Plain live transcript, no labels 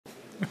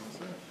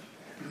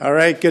All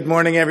right, good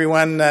morning,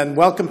 everyone, and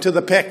welcome to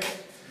the Pick.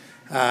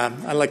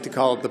 I like to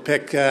call it the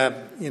Pick.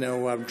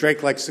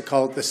 Drake likes to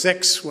call it the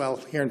Six. Well,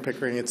 here in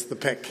Pickering, it's the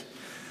Pick.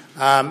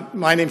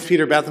 My name's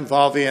Peter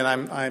Bethlenfalvy, and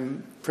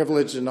I'm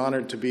privileged and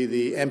honored to be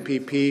the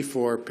MPP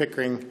for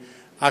Pickering,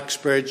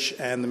 Uxbridge,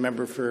 and the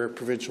member for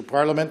Provincial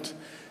Parliament,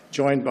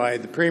 joined by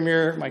the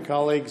Premier, my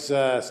colleagues,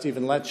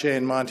 Stephen Lecce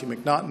and Monte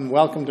McNaughton.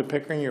 Welcome to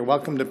Pickering. You're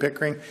welcome to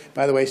Pickering.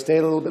 By the way, stay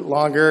a little bit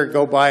longer.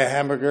 Go buy a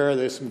hamburger.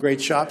 There's some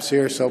great shops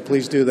here, so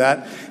please do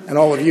that. And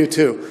all of you,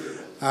 too.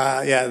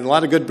 A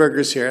lot of good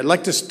burgers here. I'd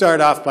like to start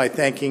off by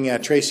thanking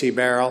Tracy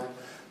Barrell,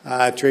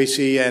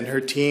 Tracy and her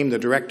team, the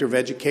Director of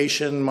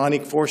Education,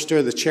 Monique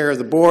Forster, the Chair of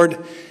the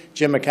Board,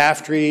 Jim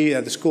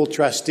McCaffrey, the school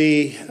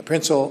trustee,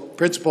 Principal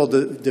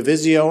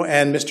Divisio,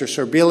 and Mr.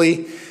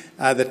 Sorbili,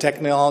 the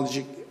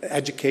technology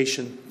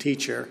education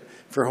teacher,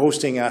 for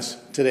hosting us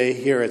today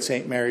here at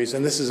St. Mary's.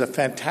 And this is a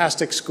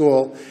fantastic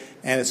school,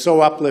 and it's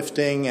so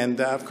uplifting. And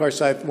of course,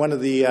 I'm one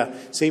of the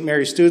St.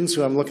 Mary's students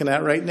who I'm looking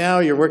at right now.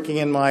 You're working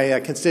in my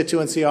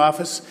constituency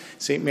office.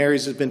 St.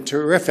 Mary's has been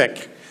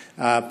terrific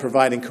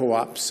providing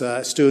co-ops.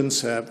 Students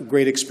have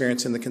great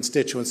experience in the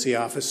constituency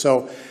office.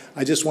 So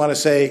I just want to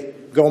say,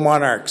 go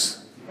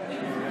Monarchs.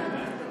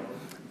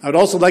 I would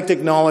also like to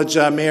acknowledge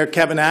Mayor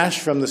Kevin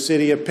Ash from the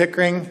city of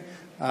Pickering.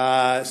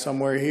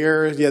 Somewhere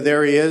here. Yeah,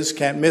 there he is.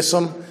 Can't miss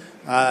him.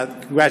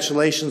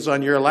 Congratulations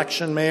on your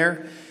election,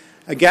 Mayor.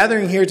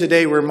 Gathering here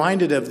today, we're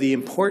reminded of the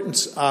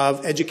importance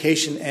of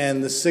education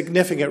and the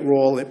significant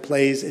role it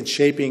plays in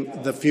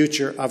shaping the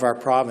future of our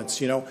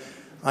province. You know,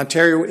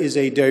 Ontario is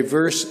a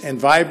diverse and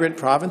vibrant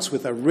province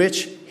with a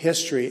rich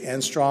history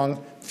and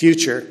strong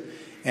future.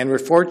 And we're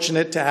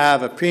fortunate to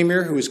have a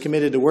Premier who is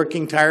committed to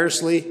working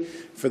tirelessly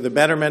for the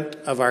betterment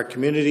of our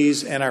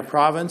communities and our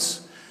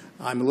province.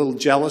 I'm a little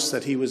jealous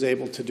that he was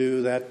able to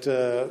do that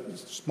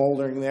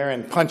smoldering there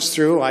and punch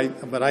through.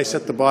 But I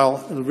set the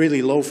ball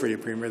really low for you,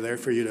 Premier, there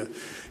for you to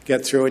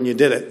get through, and you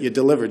did it. You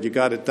delivered. You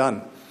got it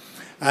done.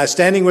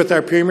 Standing with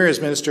our Premier is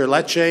Minister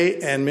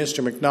Lecce and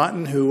Mr.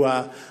 McNaughton, who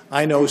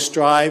I know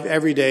strive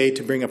every day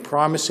to bring a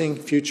promising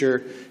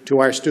future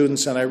to our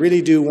students. And I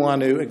really do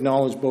want to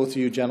acknowledge both of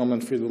you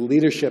gentlemen for the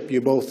leadership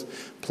you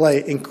both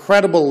play.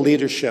 Incredible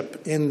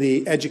leadership in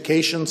the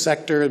education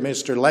sector.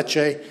 Mr.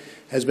 Lecce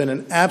has been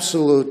an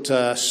absolute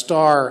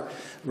star,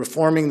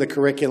 reforming the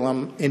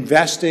curriculum,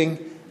 investing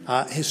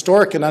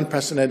historic and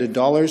unprecedented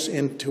dollars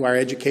into our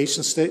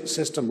education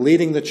system,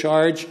 leading the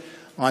charge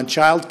on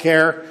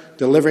childcare,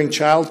 delivering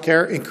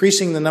childcare,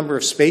 increasing the number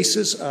of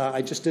spaces.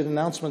 I just did an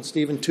announcement,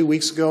 Stephen, 2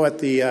 weeks ago at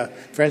the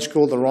French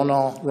school, the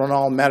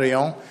Ronald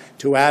Marion,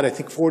 to add, I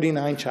think,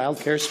 49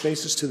 childcare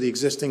spaces to the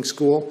existing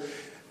school.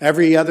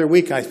 Every other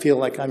week, I feel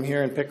like I'm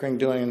here in Pickering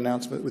doing an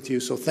announcement with you.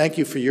 So thank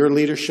you for your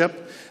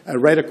leadership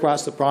right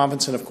across the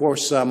province. And, of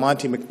course,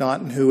 Monte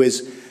McNaughton, who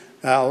is,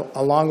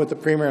 along with the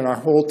Premier and our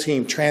whole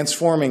team,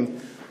 transforming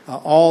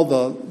all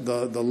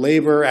the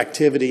labor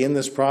activity in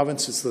this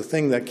province. It's the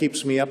thing that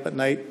keeps me up at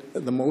night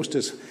the most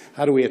is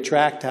how do we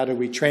attract, how do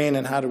we train,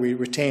 and how do we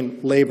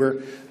retain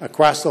labor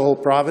across the whole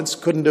province.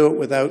 Couldn't do it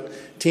without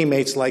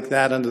teammates like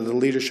that under the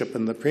leadership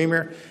of the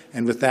Premier.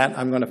 And with that,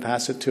 I'm going to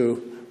pass it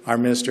to our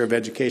Minister of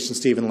Education,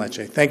 Stephen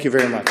Lecce. Thank you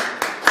very much.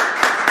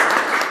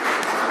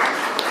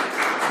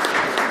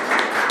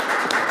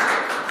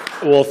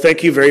 Well,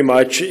 thank you very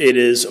much. It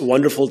is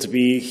wonderful to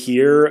be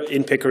here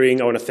in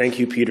Pickering. I want to thank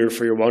you, Peter,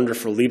 for your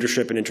wonderful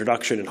leadership and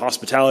introduction and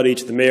hospitality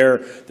to the Mayor,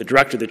 the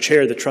Director, the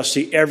Chair, the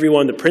Trustee,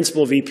 everyone, the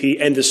Principal, VP,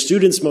 and the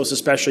students, most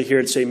especially here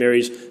at St.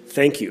 Mary's.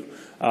 Thank you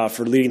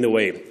for leading the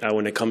way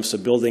when it comes to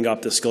building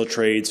up the skilled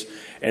trades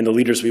and the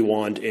leaders we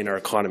want in our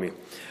economy.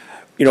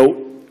 You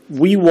know,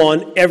 we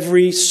want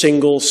every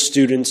single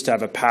student to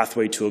have a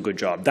pathway to a good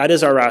job. That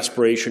is our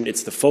aspiration.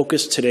 It's the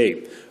focus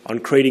today on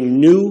creating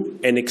new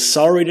and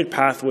accelerated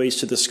pathways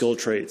to the skilled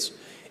trades.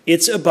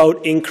 It's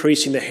about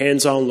increasing the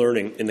hands-on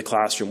learning in the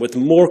classroom with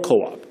more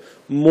co-op,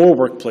 more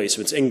work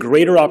placements, and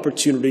greater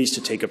opportunities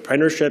to take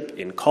apprenticeship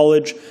in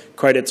college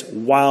credits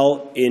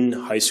while in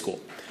high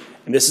school.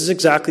 And this is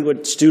exactly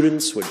what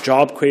students, what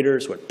job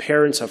creators, what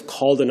parents have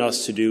called on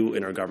us to do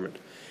in our government.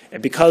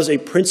 And because a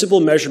principal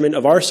measurement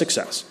of our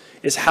success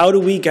is how do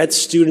we get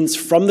students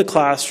from the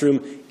classroom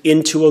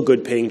into a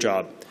good-paying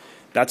job.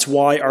 That's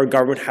why our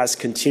government has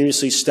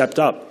continuously stepped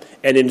up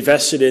and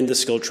invested in the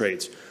skilled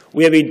trades.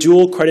 We have a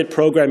dual credit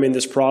program in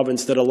this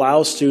province that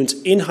allows students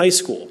in high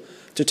school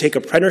to take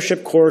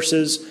apprenticeship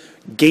courses,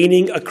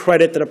 gaining a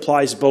credit that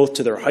applies both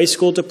to their high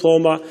school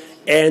diploma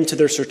and to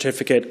their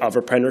certificate of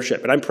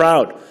apprenticeship. And I'm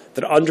proud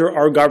that under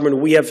our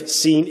government, we have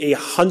seen a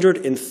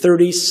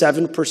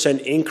 137%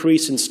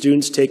 increase in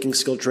students taking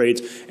skilled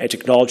trades and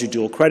technology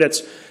dual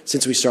credits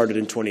since we started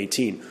in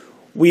 2018.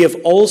 We have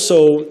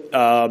also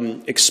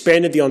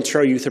expanded the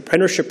Ontario Youth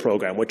Apprenticeship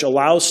Program, which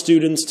allows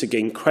students to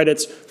gain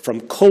credits from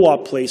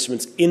co-op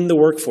placements in the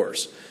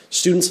workforce.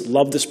 Students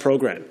love this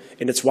program,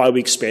 and it's why we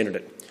expanded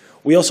it.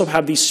 We also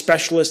have the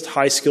Specialist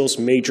High Skills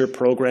Major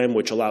Program,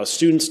 which allows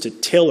students to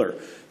tailor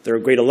There are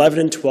grade 11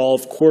 and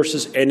 12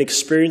 courses and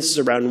experiences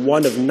around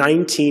one of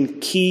 19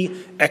 key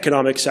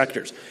economic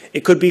sectors.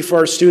 It could be for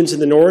our students in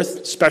the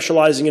north,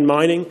 specializing in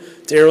mining,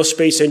 to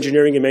aerospace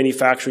engineering and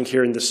manufacturing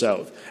here in the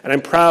south. And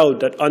I'm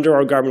proud that under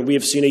our government, we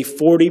have seen a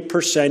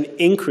 40%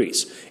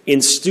 increase in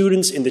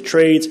students in the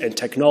trades and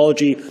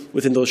technology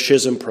within those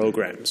SHISM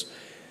programs.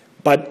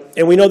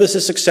 And we know this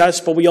is success,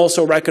 but we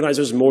also recognize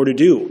there's more to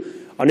do.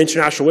 On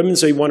International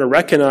Women's Day, we want to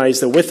recognize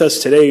that with us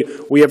today,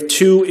 we have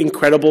two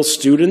incredible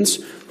students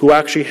who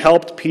actually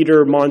helped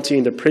Peter, Monte,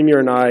 and the Premier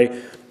and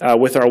I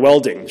with our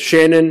welding,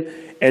 Shannon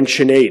and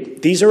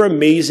Sinead. These are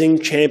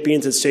amazing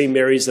champions at St.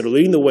 Mary's that are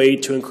leading the way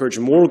to encourage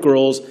more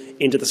girls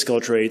into the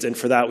skilled trades, and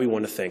for that, we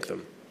want to thank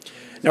them.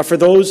 Now, for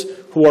those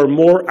who are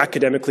more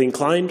academically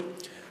inclined,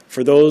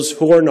 for those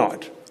who are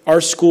not,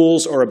 our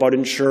schools are about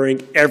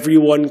ensuring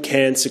everyone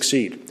can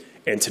succeed.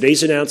 And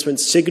today's announcement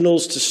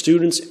signals to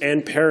students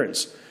and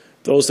parents,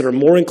 those that are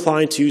more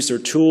inclined to use their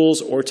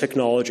tools or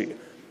technology,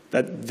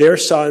 that their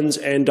sons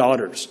and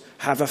daughters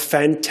have a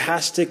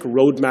fantastic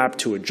roadmap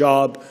to a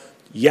job,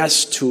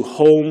 yes, to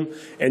home,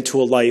 and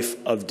to a life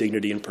of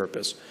dignity and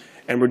purpose.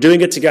 And we're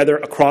doing it together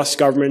across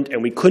government,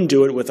 and we couldn't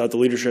do it without the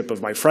leadership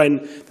of my friend,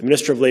 the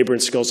Minister of Labour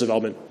and Skills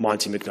Development,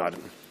 Monte McNaughton.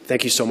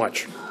 Thank you so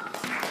much.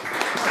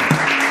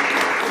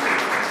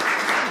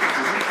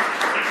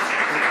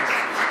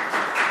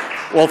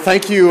 Well,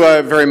 thank you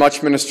very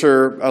much,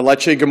 Minister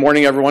Lecce. Good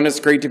morning, everyone. It's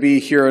great to be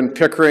here in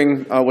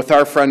Pickering with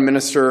our friend,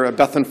 Minister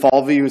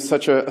Bethlenfalvy, who's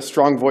such a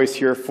strong voice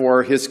here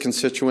for his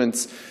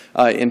constituents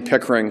in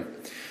Pickering.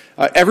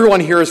 Everyone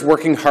here is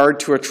working hard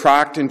to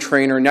attract and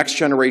train our next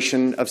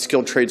generation of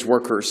skilled trades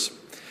workers.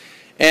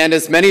 And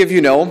as many of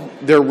you know,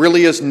 there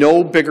really is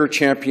no bigger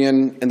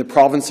champion in the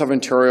province of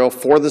Ontario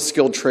for the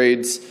skilled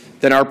trades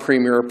than our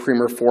Premier,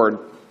 Premier Ford.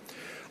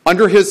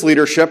 Under his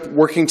leadership,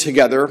 working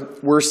together,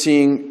 we're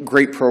seeing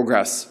great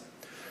progress.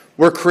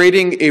 We're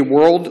creating a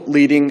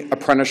world-leading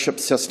apprenticeship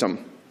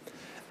system.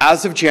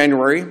 As of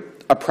January,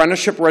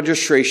 apprenticeship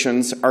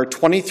registrations are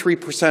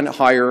 23%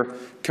 higher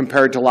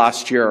compared to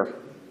last year.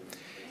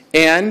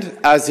 And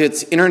as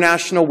it's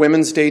International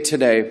Women's Day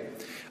today,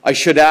 I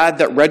should add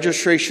that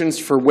registrations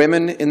for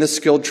women in the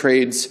skilled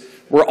trades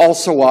were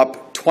also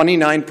up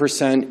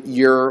 29%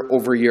 year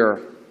over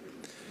year.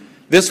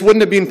 This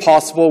wouldn't have been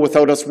possible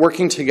without us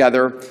working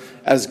together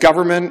as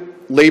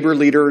government, labour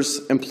leaders,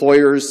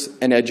 employers,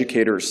 and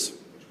educators.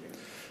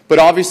 But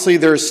obviously,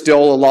 there's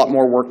still a lot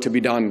more work to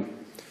be done.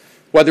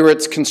 Whether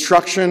it's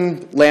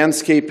construction,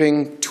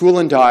 landscaping, tool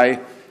and die,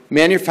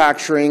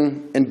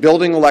 manufacturing, and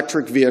building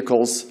electric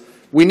vehicles,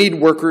 we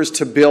need workers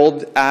to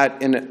build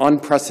at an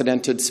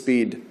unprecedented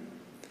speed.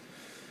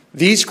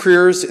 These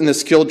careers in the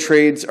skilled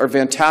trades are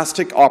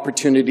fantastic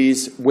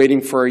opportunities waiting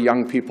for our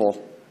young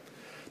people.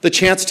 The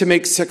chance to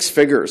make six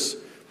figures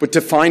with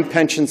defined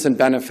pensions and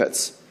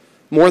benefits,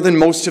 more than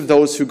most of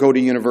those who go to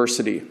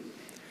university.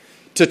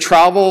 To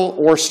travel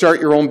or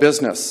start your own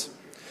business.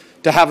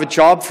 To have a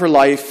job for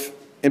life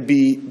and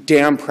be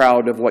damn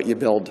proud of what you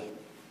build.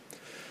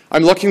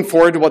 I'm looking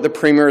forward to what the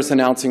Premier is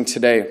announcing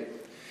today.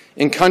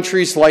 In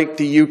countries like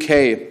the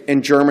UK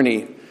and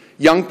Germany,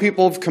 young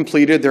people have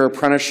completed their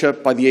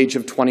apprenticeship by the age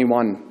of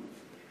 21.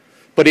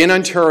 But in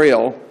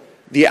Ontario,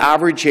 the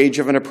average age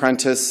of an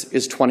apprentice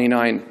is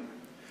 29.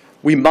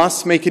 We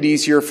must make it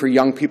easier for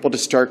young people to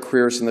start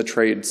careers in the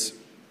trades.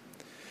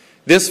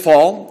 This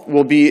fall,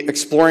 we'll be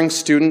exploring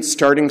students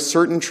starting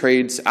certain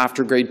trades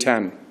after grade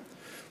 10.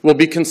 We'll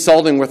be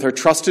consulting with our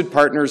trusted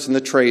partners in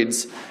the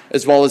trades,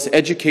 as well as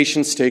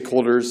education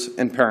stakeholders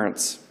and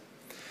parents.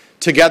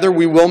 Together,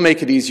 we will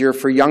make it easier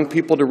for young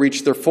people to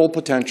reach their full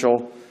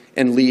potential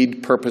and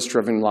lead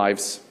purpose-driven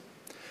lives.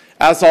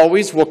 As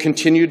always, we'll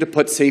continue to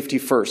put safety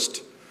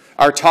first.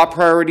 Our top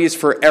priority is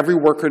for every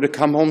worker to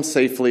come home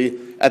safely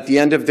at the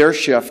end of their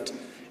shift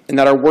and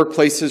that our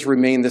workplaces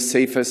remain the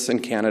safest in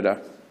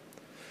Canada.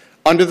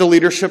 Under the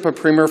leadership of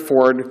Premier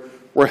Ford,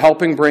 we're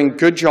helping bring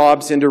good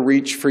jobs into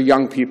reach for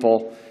young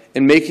people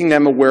and making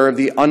them aware of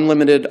the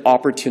unlimited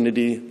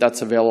opportunity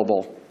that's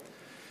available.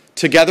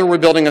 Together, we're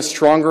building a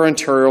stronger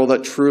Ontario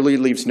that truly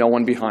leaves no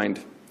one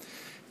behind.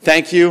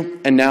 Thank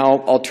you, and now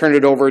I'll turn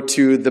it over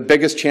to the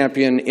biggest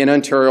champion in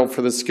Ontario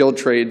for the skilled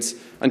trades,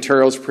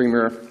 Ontario's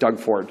Premier, Doug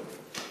Ford.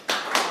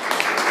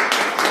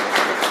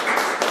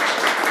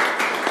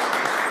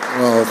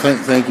 Well,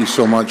 thank you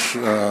so much,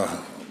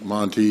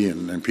 Monte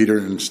and Peter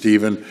and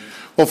Stephen.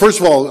 Well,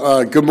 first of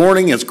all, good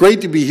morning. It's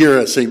great to be here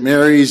at St.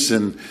 Mary's,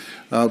 and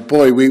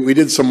boy, we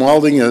did some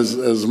welding,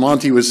 as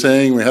Monte was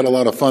saying. We had a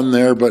lot of fun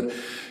there, but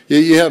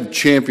you have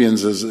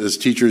champions as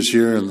teachers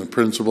here, and the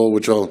principal,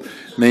 which I'll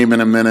name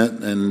in a minute,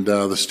 and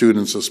the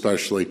students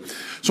especially.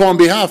 So on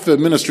behalf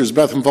of Ministers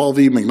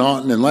Bethlenfalvy,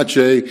 McNaughton, and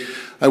Lecce,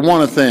 I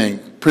want to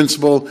thank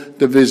Principal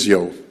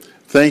DeVizio.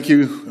 Thank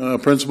you,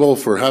 Principal,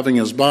 for having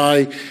us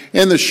by,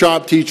 and the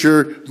shop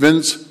teacher,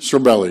 Vince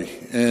Sorbelli.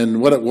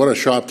 And what a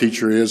shop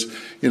teacher is.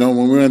 You know,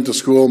 when we went to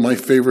school, my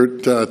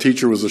favorite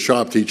teacher was a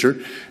shop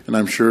teacher, and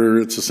I'm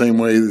sure it's the same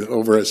way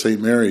over at St.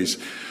 Mary's.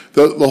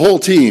 The whole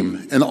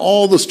team and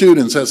all the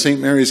students at St.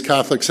 Mary's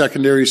Catholic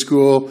Secondary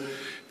School,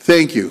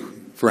 thank you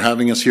for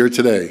having us here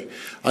today.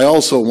 I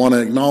also want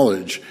to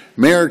acknowledge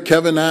Mayor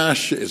Kevin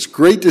Ash. It's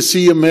great to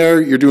see you, Mayor.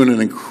 You're doing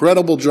an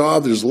incredible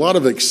job. There's a lot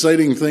of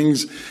exciting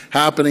things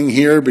happening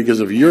here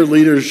because of your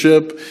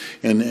leadership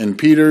and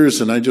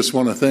Peter's, and I just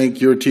want to thank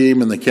your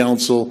team and the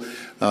council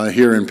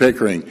here in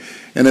Pickering.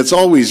 And it's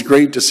always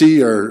great to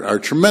see our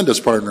tremendous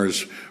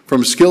partners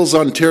from Skills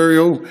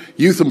Ontario,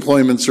 Youth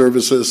Employment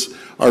Services,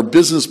 our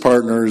business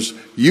partners,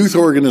 youth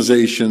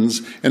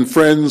organizations, and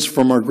friends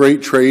from our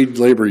great trade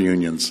labor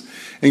unions,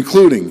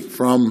 including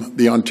from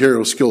the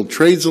Ontario Skilled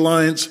Trades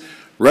Alliance,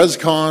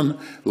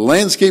 ResCon,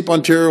 Landscape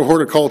Ontario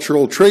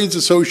Horticultural Trades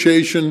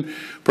Association,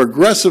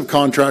 Progressive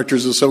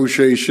Contractors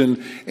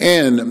Association,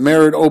 and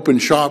Merit Open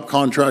Shop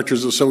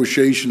Contractors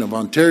Association of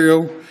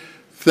Ontario.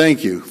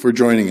 Thank you for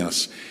joining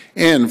us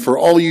and for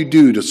all you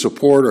do to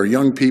support our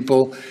young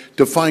people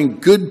to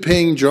find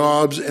good-paying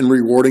jobs and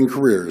rewarding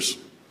careers.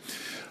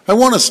 I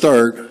want to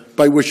start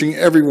by wishing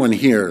everyone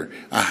here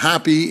a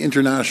happy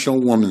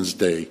International Women's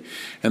Day.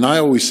 And I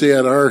always say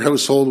at our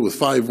household with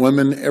 5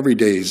 women, every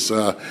day's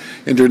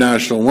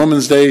International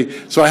Women's Day.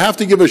 So I have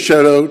to give a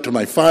shout out to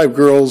my 5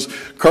 girls,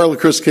 Carla,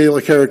 Chris,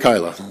 Kayla, Kara,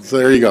 Kyla. So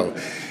there you go.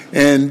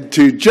 And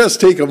to just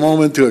take a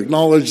moment to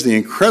acknowledge the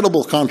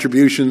incredible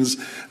contributions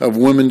of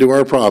women to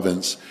our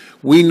province.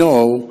 We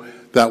know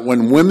that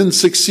when women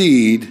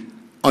succeed,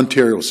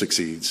 Ontario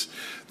succeeds.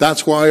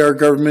 That's why our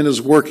government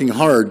is working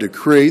hard to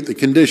create the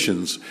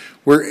conditions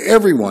where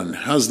everyone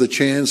has the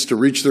chance to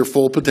reach their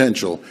full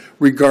potential,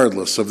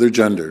 regardless of their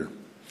gender.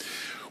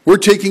 We're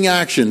taking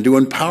action to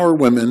empower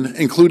women,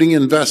 including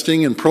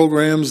investing in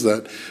programs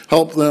that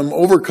help them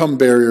overcome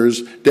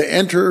barriers to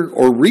enter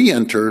or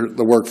re-enter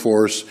the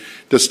workforce,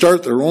 to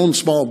start their own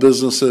small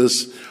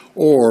businesses,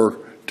 or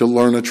to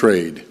learn a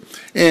trade.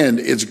 And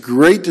it's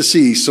great to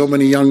see so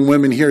many young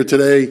women here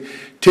today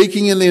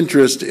taking an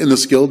interest in the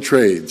skilled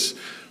trades.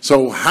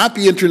 So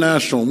happy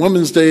International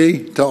Women's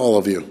Day to all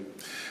of you.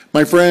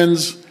 My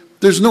friends,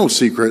 there's no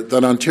secret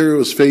that Ontario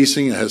is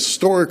facing a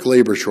historic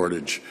labor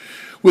shortage,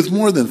 with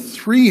more than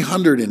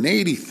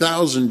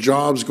 380,000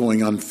 jobs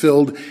going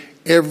unfilled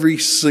every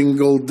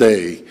single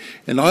day.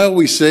 And I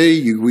always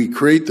say we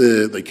create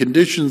the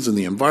conditions and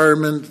the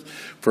environment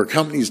for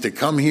companies to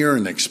come here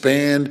and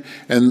expand,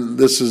 and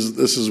this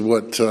is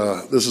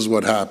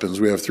what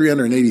happens. We have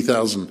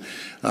 380,000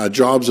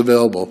 jobs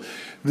available.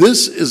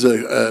 This is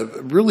a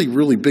really,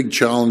 really big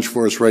challenge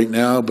for us right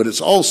now, but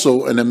it's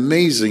also an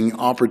amazing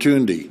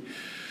opportunity.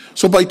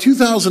 So by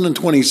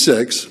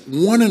 2026,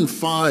 1 in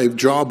 5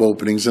 job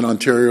openings in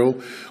Ontario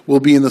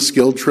will be in the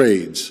skilled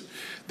trades.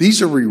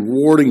 These are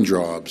rewarding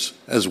jobs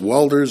as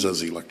welders,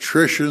 as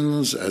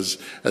electricians,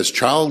 as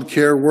child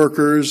care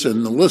workers,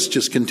 and the list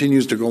just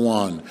continues to go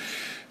on.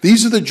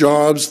 These are the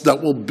jobs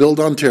that will build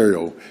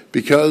Ontario,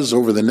 because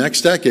over the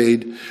next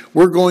decade,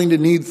 we're going to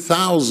need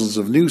thousands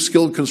of new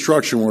skilled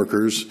construction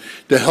workers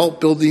to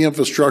help build the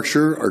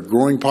infrastructure our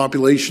growing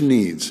population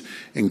needs,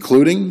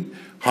 including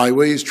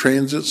highways,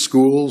 transit,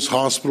 schools,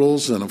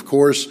 hospitals, and of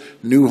course,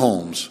 new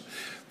homes.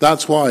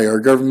 That's why our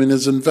government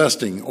is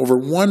investing over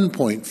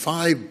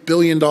 $1.5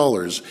 billion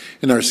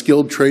in our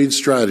skilled trades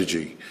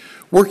strategy,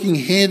 working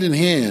hand in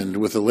hand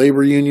with the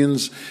labor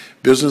unions,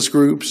 business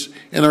groups,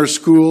 and our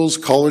schools,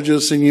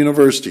 colleges, and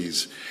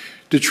universities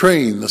to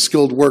train the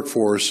skilled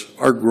workforce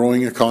our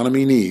growing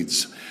economy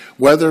needs,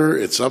 whether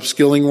it's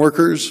upskilling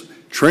workers,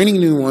 training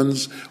new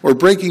ones, or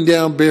breaking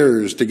down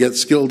barriers to get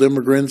skilled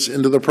immigrants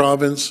into the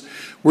province.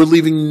 We're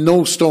leaving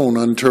no stone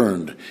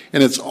unturned,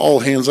 and it's all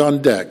hands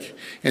on deck.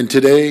 And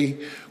today,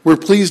 we're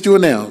pleased to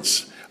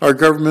announce our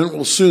government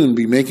will soon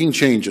be making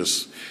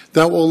changes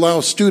that will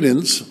allow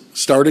students,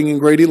 starting in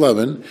grade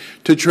 11,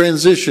 to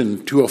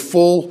transition to a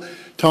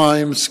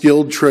full-time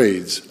skilled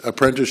trades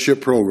apprenticeship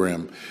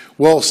program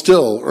while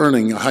still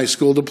earning a high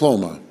school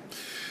diploma.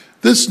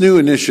 This new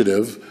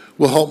initiative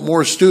will help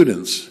more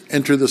students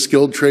enter the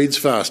skilled trades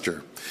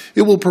faster.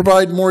 It will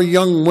provide more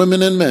young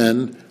women and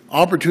men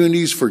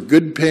opportunities for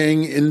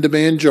good-paying,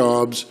 in-demand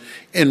jobs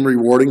and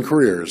rewarding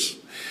careers.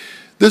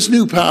 This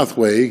new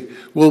pathway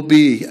will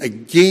be a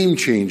game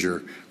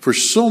changer for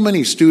so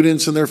many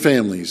students and their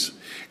families,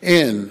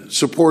 and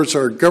supports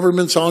our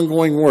government's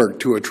ongoing work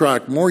to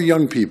attract more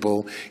young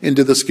people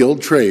into the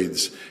skilled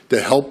trades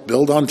to help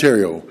build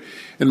Ontario.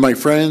 And my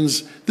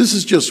friends, this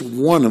is just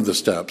one of the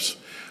steps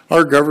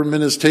our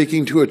government is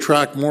taking to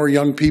attract more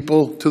young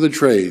people to the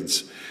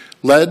trades,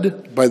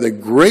 led by the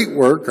great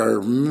work our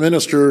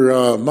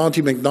Minister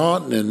Monte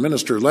McNaughton and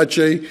Minister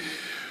Lecce.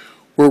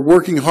 We're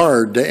working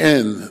hard to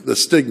end the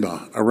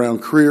stigma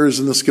around careers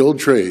in the skilled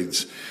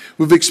trades.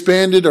 We've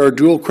expanded our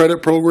dual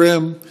credit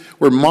program.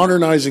 We're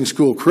modernizing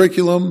school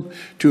curriculum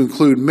to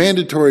include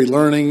mandatory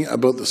learning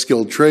about the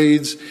skilled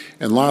trades.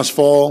 And last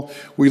fall,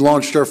 we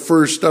launched our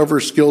first ever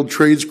skilled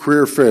trades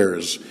career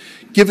fairs,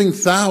 giving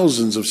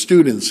thousands of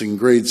students in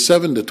grades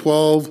 7 to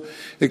 12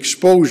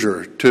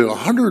 exposure to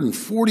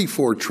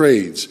 144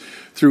 trades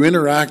through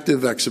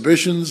interactive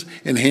exhibitions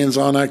and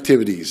hands-on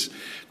activities.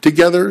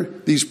 Together,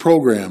 these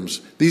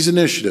programs, these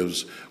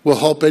initiatives will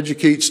help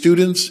educate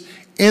students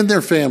and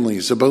their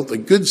families about the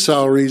good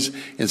salaries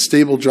and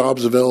stable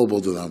jobs available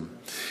to them,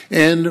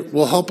 and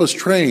will help us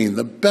train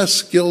the best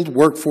skilled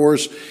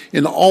workforce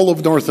in all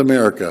of North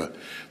America,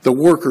 the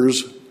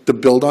workers to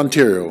build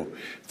Ontario.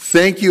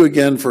 Thank you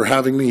again for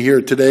having me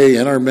here today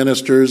and our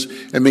ministers,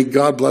 and may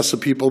God bless the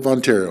people of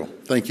Ontario.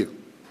 Thank you.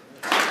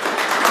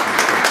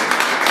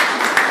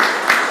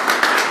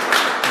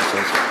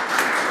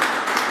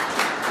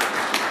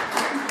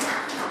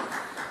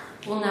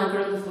 We'll now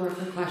go to the floor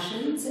for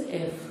questions.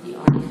 If the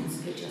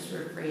audience could just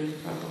refrain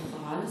from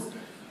applause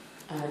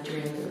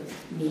during the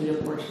media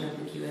portion of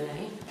the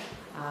Q&A.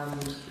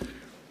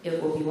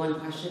 It will be one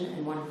question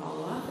and one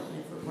follow-up, and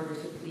if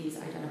reporters would please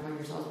identify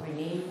yourselves by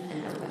name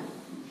and outlet.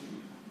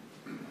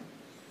 Good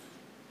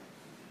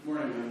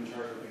morning, I'm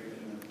Charlie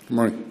Pickering. Good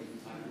morning.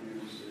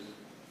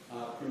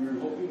 Premier,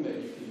 I'm hoping that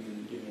you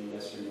can give me a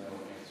yes or no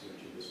answer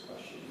to this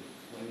question.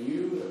 When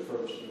you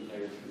approached the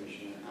Integrity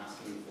Commissioner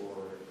asking for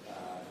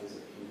his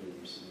opinion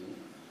recently,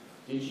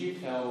 did you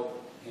tell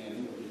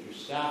him, or did your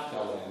staff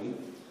tell him,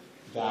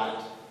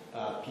 that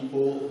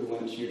people who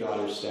went to your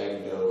daughter's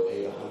stag do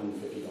paid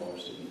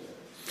 $150 to be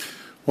there?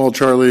 Well,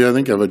 Charlie, I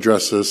think I've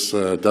addressed this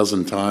a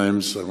dozen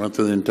times. I went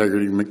to the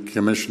Integrity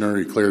Commissioner,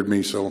 he cleared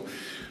me, so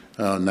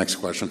next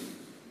question.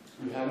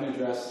 You haven't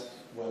addressed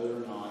whether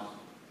or not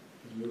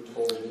you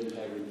told the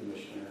Integrity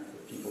Commissioner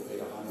that people paid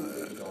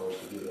 $150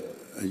 to be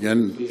there.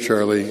 Again,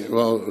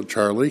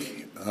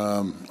 Charlie,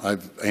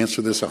 I've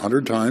answered this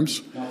 100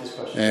 times. Not this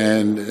question.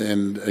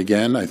 And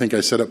again, I think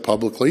I said it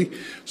publicly,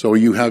 so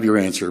you have your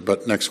answer.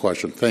 But next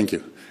question. Thank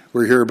you.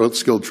 We're here about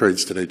skilled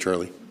trades today,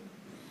 Charlie.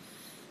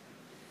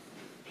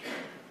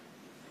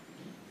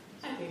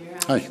 Hi, Premier.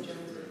 Hi.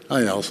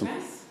 Hi, Alison.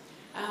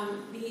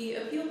 The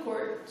appeal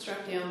court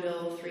struck down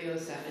Bill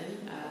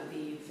 307,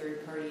 the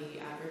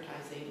third-party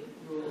advertising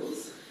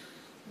rules.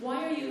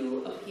 Why are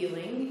you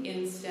appealing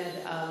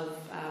instead of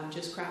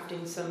just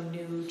crafting some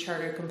new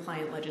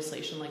charter-compliant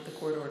legislation like the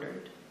court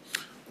ordered?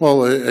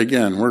 Well,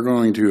 again, we're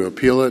going to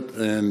appeal it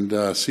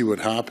and see what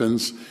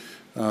happens.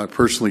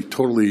 Personally,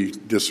 totally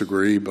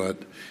disagree,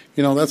 but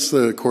you know that's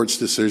the court's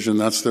decision.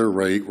 That's their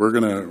right. We're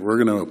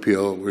gonna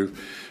appeal. We've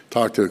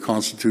talked to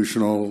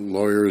constitutional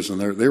lawyers, and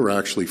they were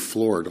actually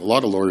floored. A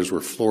lot of lawyers were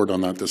floored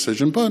on that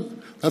decision, but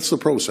that's the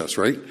process,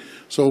 right?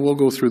 So we'll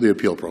go through the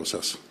appeal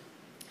process.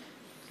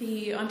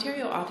 The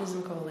Ontario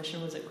Autism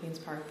Coalition was at Queen's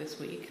Park this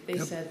week. They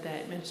said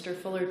that Minister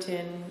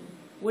Fullerton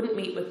wouldn't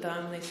meet with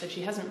them. They said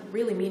she hasn't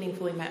really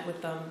meaningfully met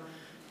with them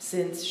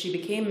since she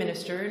became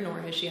minister,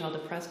 nor has she held a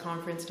press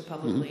conference to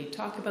publicly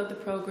talk about the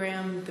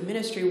program. The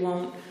ministry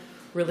won't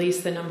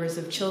release the numbers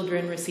of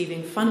children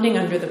receiving funding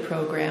under the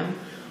program.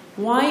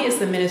 Why is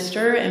the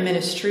minister and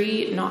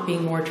ministry not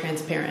being more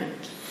transparent?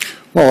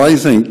 Well, I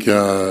think,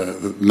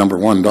 number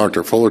one,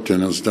 Dr.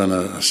 Fullerton has done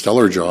a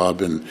stellar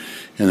job in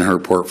her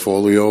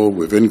portfolio.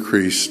 We've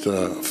increased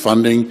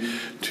funding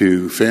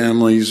to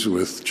families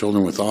with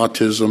children with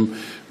autism.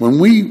 When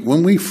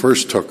we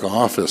first took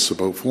office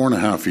about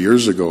 4.5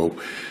 years ago,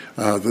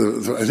 I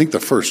think the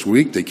first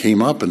week they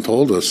came up and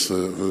told us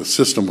the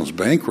system was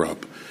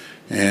bankrupt.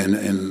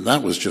 And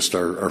that was just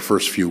our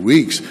first few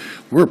weeks.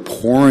 We're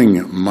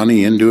pouring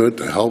money into it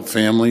to help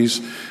families,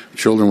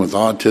 children with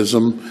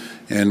autism,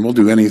 and we'll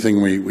do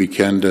anything we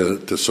can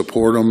to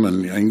support them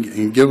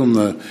and give them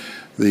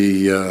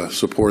the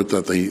support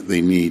that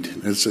they need.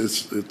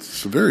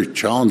 It's very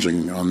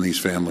challenging on these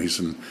families,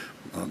 and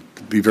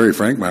to be very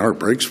frank, my heart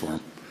breaks for them.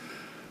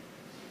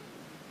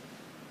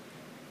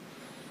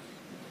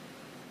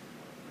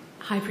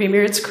 Hi,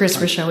 Premier. It's Chris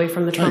Rochelle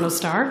from the Toronto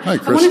Star. Hi,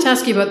 Chris. I wanted to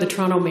ask you about the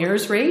Toronto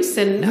mayor's race,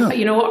 and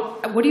you know,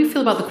 what do you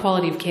feel about the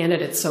quality of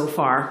candidates so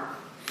far?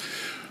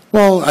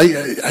 Well,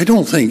 I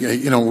don't think,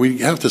 you know, we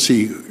have to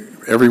see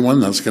everyone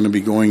that's going to be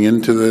going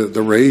into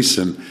the race,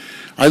 and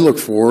I look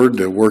forward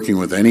to working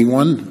with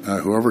anyone.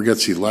 Whoever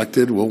gets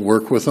elected, we'll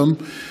work with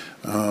them.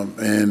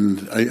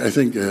 And I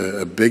think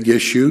a big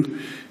issue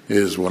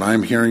is what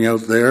I'm hearing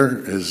out there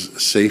is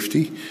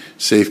safety,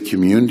 safe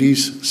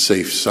communities,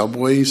 safe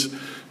subways,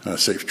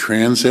 safe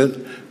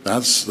transit.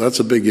 That's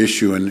a big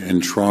issue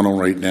in Toronto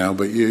right now,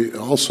 but you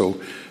also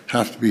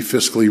have to be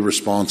fiscally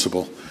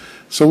responsible.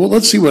 So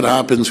let's see what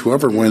happens.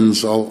 Whoever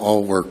wins,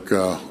 I'll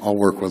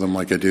work with them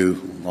like I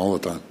do all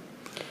the time.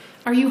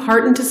 Are you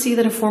heartened to see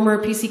that a former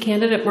PC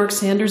candidate, Mark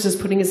Sanders, is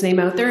putting his name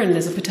out there and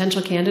is a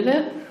potential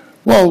candidate?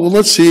 Well,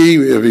 let's see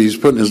if he's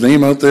putting his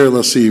name out there.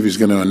 Let's see if he's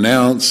going to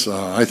announce.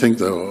 I think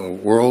the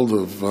world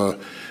of a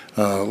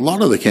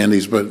lot of the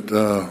candidates, but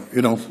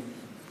you know,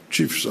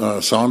 Chief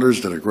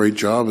Saunders did a great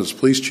job as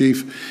police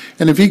chief,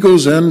 and if he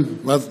goes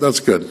in, that's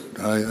good.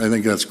 I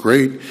think that's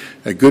great.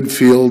 A good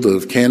field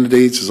of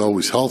candidates is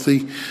always healthy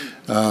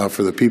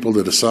for the people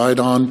to decide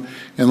on,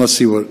 and let's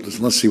see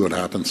what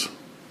happens.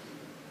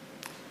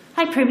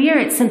 Hi, Premier.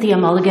 It's Cynthia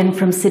Mulligan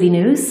from City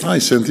News. Hi,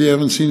 Cynthia. I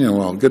haven't seen you in a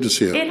while. Good to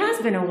see you. It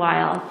has been a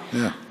while.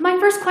 Yeah. My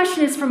first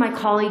question is for my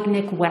colleague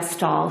Nick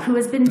Westall, who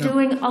has been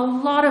doing a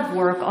lot of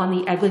work on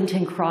the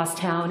Eglinton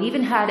Crosstown,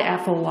 even had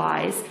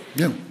FOIs.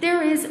 Yeah.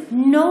 There is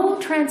no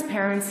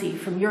transparency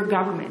from your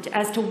government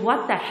as to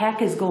what the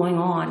heck is going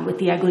on with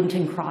the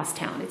Eglinton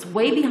Crosstown. It's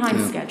way behind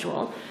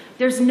schedule.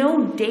 There's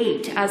no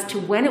date as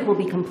to when it will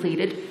be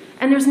completed,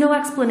 and there's no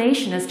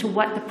explanation as to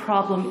what the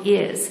problem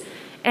is.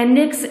 And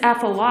Nick's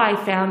FOI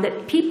found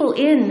that people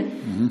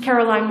in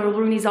Caroline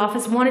Mulrooney's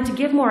office wanted to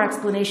give more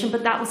explanation,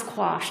 but that was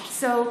quashed.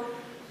 So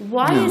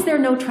why is there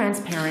no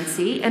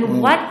transparency,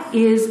 and what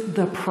is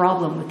the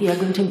problem with the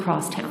Eglinton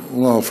Crosstown?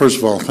 Well, first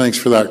of all, thanks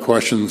for that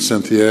question,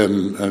 Cynthia.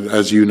 And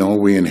as you know,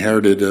 we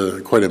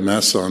inherited quite a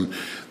mess on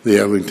the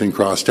Eglinton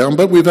Crosstown,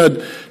 but we've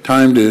had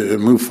time to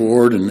move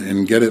forward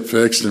and get it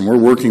fixed, and we're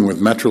working with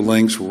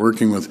Metrolinx, we're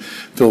working with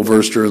Phil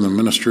Verster and the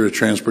Minister of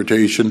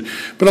Transportation.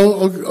 But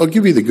I'll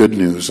give you the good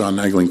news on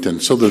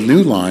Eglinton. So the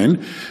new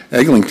line,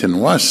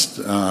 Eglinton West,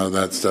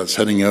 that's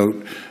heading out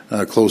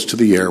close to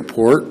the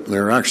airport.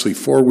 They're actually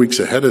 4 weeks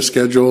ahead of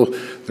schedule.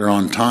 They're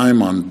on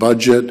time, on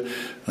budget.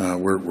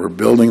 We're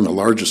building the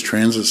largest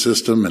transit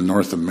system in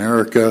North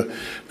America,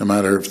 no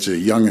matter if it's a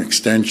Yonge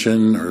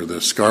Extension or the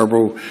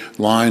Scarborough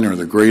line or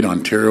the Great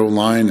Ontario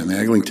line and the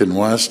Eglinton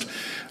West.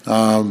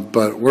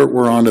 But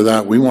we're on to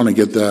that. We want to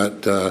get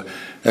that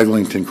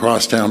Eglinton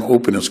Crosstown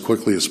open as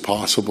quickly as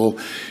possible.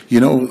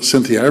 You know,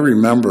 Cynthia, I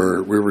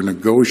remember we were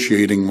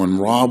negotiating when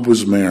Rob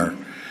was mayor.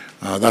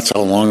 That's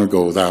how long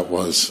ago that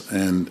was.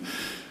 And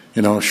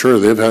you know, sure,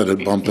 they've had a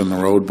bump in the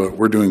road, but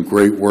we're doing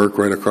great work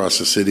right across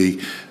the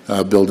city,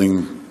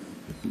 building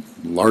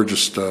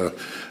largest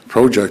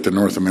project in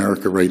North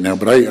America right now.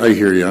 But I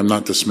hear you. I'm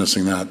not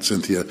dismissing that,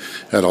 Cynthia,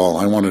 at all.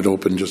 I want it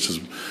open just as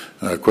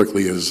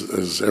quickly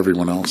as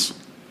everyone else.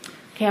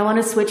 Okay, I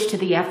want to switch to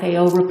the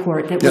FAO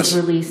report that was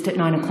released at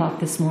 9 o'clock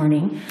this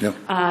morning. Yep.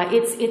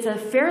 It's a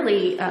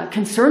fairly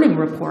concerning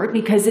report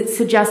because it's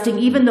suggesting,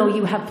 even though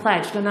you have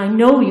pledged, and I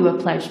know you have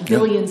pledged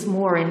billions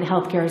more in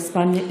healthcare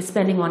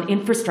spending on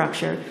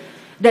infrastructure,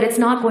 that it's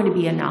not going to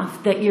be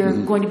enough, that you're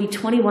going to be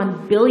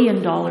 $21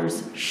 billion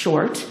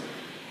short.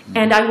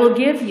 And I will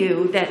give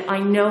you that I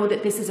know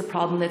that this is a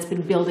problem that's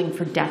been building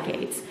for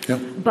decades.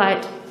 Yep.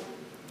 But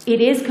it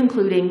is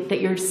concluding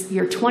that you're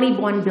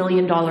 $21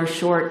 billion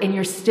short, and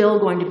you're still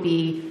going to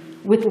be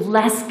with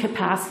less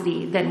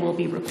capacity than will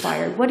be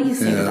required. What do you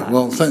say to that?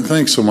 Well,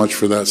 thanks so much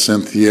for that,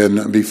 Cynthia.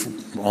 And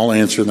I'll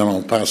answer, then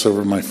I'll pass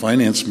over to my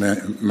finance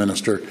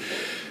minister.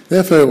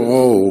 The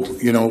FAO,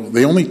 you know,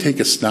 they only take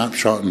a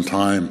snapshot in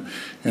time.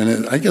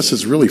 And I guess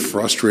it's really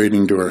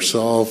frustrating to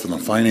ourselves and the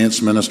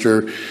finance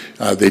minister.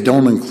 They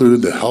don't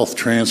include the health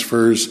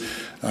transfers.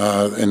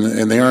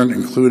 And they aren't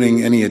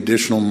including any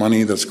additional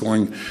money that's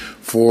going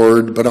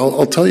forward. But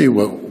I'll tell you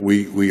what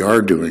we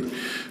are doing.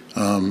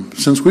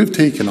 Since we've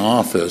taken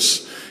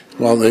office,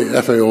 well,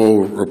 the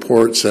FAO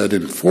report said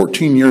in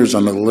 14 years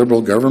under the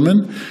Liberal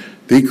government,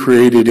 they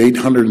created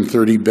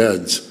 830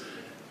 beds.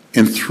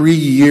 In 3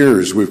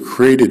 years, we've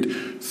created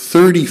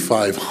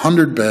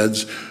 3,500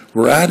 beds.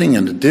 We're adding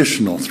an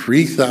additional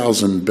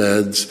 3,000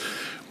 beds.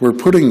 We're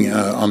putting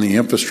on the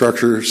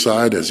infrastructure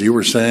side, as you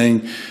were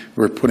saying,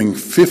 we're putting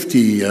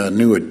 50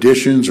 new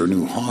additions or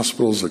new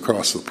hospitals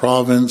across the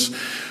province.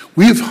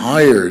 We've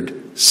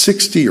hired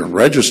 60 or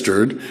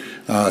registered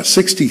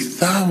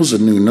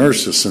 60,000 new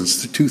nurses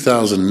since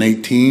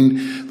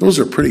 2018. Those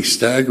are pretty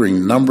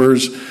staggering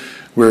numbers.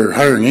 We're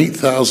hiring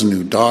 8,000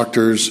 new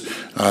doctors.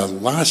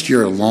 Last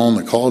year alone,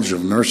 the College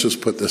of Nurses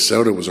put this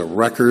out. It was a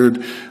record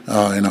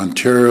in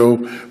Ontario,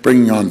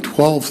 bringing on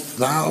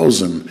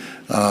 12,000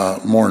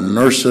 more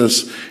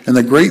nurses. And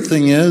the great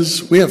thing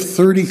is we have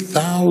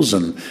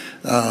 30,000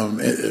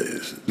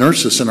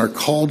 nurses in our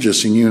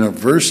colleges and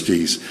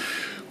universities.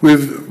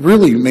 We've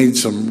really made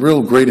some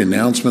real great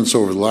announcements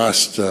over the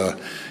last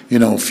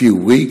few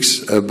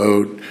weeks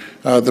about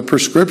the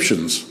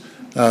prescriptions.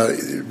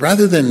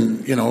 Rather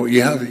than,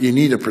 you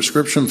need a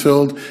prescription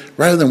filled,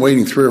 rather than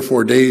waiting 3 or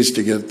 4 days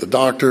to get the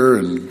doctor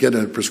and get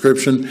a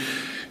prescription,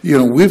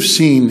 we've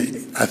seen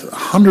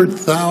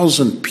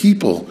 100,000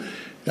 people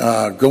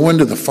go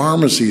into the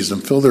pharmacies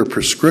and fill their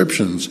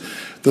prescriptions.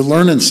 The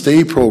Learn and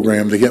Stay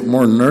program to get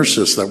more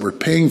nurses that we're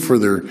paying for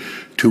their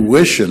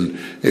tuition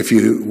if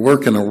you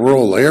work in a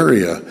rural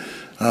area.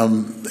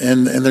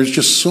 And there's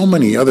just so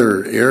many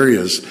other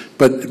areas.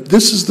 But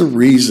this is the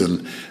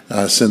reason,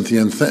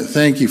 Cynthia, and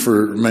thank you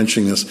for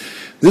mentioning this.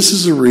 This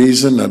is the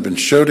reason I've been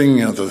shouting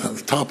at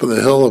the top of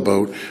the hill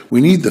about we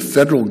need the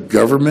federal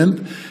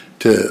government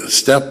to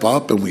step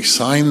up, and we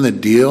sign the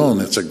deal,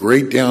 and it's a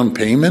great down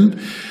payment,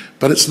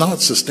 but it's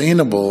not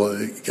sustainable.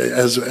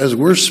 As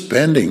we're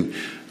spending,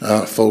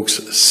 folks,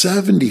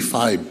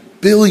 $75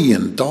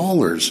 billion.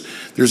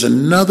 There's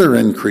another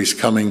increase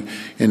coming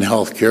in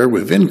healthcare.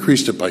 We've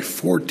increased it by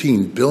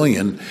 $14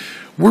 billion.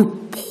 We're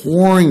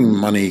pouring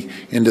money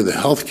into the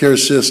healthcare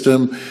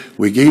system.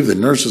 We gave the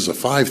nurses a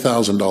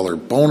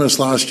 $5,000 bonus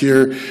last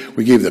year.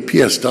 We gave the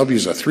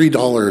PSWs a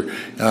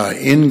 $3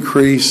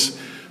 increase.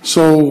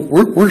 So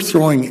we're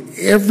throwing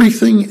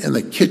everything in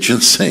the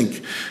kitchen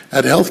sink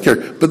at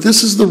healthcare. But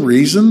this is the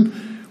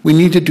reason We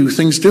need to do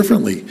things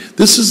differently.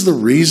 This is the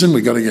reason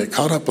we got to get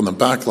caught up on the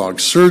backlog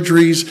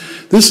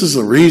surgeries. This is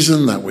the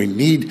reason that we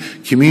need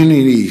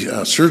community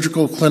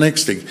surgical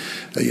clinics to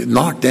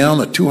knock down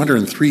the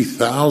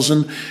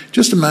 203,000.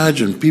 Just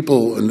imagine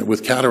people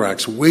with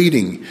cataracts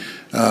waiting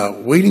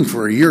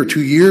for a year or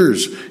 2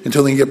 years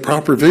until they get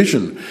proper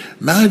vision.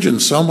 Imagine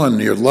someone,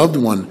 your loved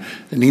one,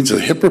 that needs a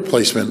hip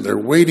replacement. They're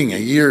waiting a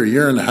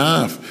year and a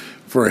half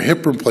for a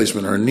hip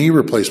replacement or a knee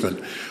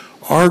replacement.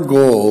 Our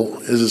goal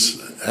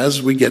is,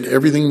 as we get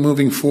everything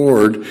moving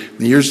forward in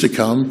the years to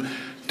come,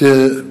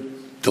 to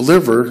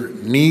deliver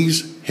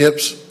knees,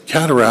 hips,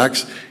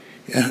 cataracts,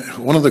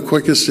 one of the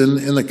quickest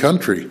in the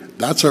country.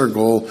 That's our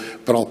goal,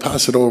 but I'll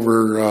pass it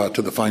over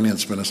to the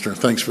Finance Minister.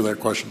 Thanks for that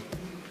question.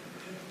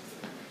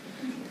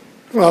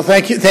 Well,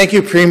 thank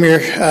you, Premier.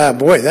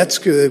 Boy, that's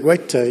good.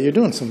 Wait, you're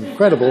doing some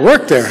incredible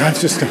work there. I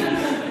just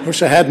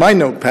wish I had my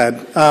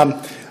notepad.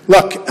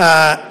 Look,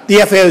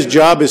 the FAO's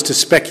job is to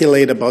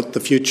speculate about the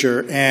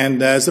future,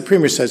 and as the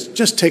Premier says,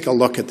 just take a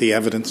look at the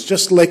evidence.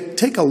 Just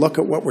take a look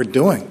at what we're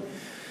doing.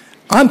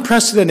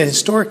 Unprecedented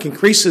historic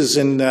increases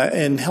in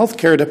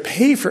healthcare to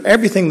pay for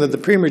everything that the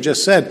Premier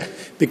just said,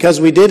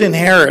 because we did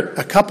inherit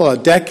a couple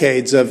of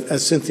decades of,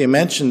 as Cynthia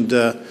mentioned,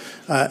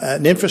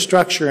 an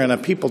infrastructure and a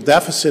people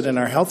deficit in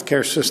our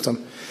healthcare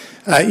system.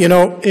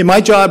 My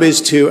job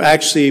is to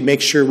actually make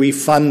sure we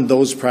fund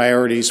those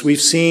priorities.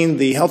 We've seen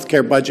the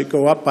healthcare budget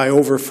go up by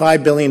over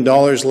 $5 billion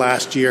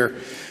last year.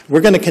 We're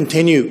going to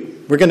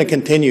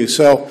continue.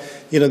 So,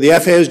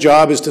 the FAO's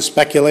job is to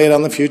speculate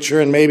on the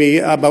future and maybe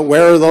about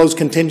where those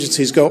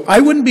contingencies go. I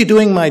wouldn't be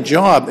doing my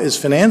job as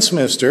Finance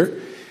Minister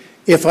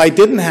if I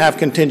didn't have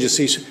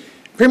contingencies.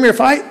 Premier,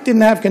 if I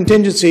didn't have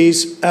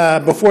contingencies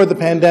before the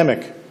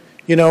pandemic,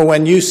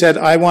 when you said,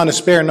 I want to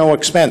spare no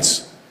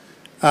expense,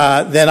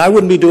 then I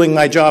wouldn't be doing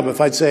my job if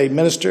I'd say,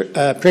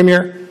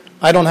 Premier,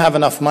 I don't have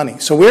enough money.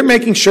 So we're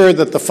making sure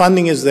that the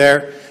funding is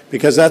there,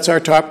 because that's our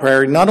top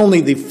priority, not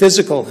only the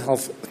physical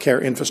health care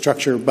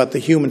infrastructure, but the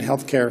human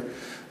health care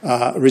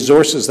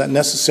resources that are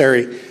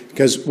necessary,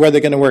 because where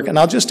they're going to work. And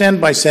I'll just end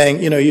by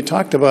saying, you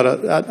talked about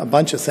a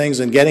bunch of things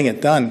and getting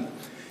it done.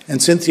 And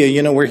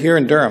Cynthia, we're here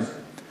in Durham.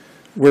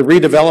 We're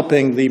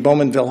redeveloping the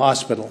Bowmanville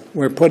Hospital.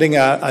 We're putting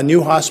a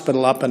new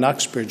hospital up in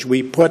Uxbridge.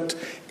 We put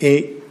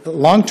a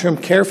long-term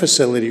care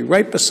facility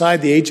right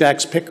beside the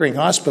Ajax Pickering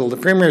Hospital. The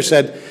Premier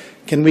said,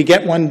 can we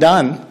get one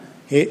done?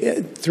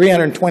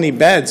 320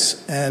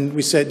 beds. And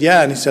we said,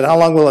 yeah. And he said, how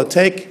long will it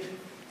take?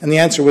 And the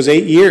answer was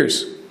 8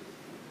 years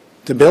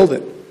to build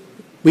it.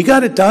 We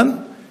got it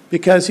done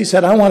because he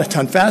said, I want it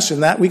done faster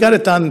than that. We got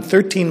it done in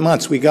 13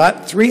 months. We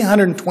got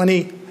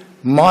 320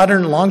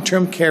 modern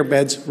long-term care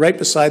beds right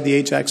beside the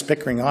Ajax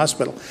Pickering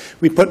Hospital.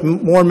 We put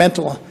more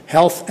mental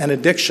health and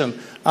addiction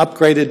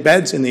upgraded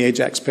beds in the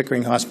Ajax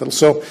Pickering Hospital.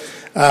 So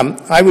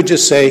I would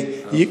just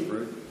say,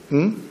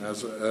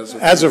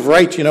 as of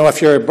right,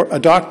 if you're a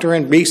doctor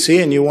in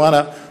BC and you want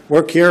to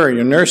work here, or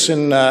you're a nurse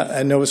in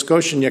Nova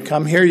Scotia and you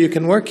come here, you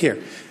can work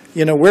here.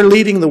 We're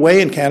leading the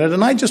way in Canada,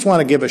 and I just want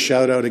to give a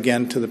shout out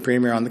again to the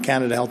Premier on the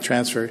Canada Health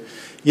Transfer.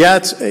 Yeah,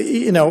 it's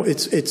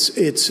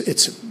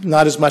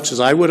not as much as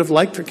I would have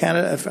liked for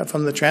Canada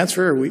from the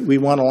transfer. We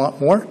want a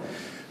lot more.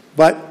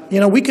 But,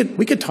 we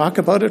could talk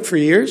about it for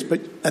years,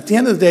 but at the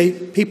end of the day,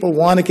 people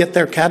want to get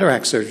their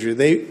cataract surgery.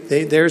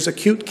 There's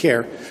acute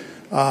care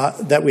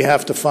that we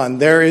have to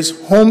fund. There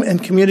is home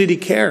and community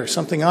care,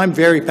 something I'm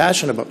very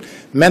passionate about.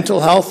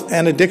 Mental health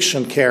and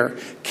addiction care,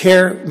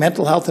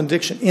 mental health and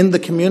addiction in the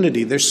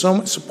community. There's so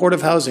much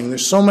supportive housing.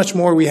 There's so much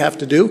more we have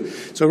to do.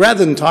 So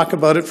rather than talk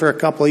about it for a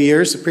couple of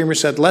years, the Premier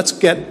said, let's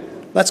get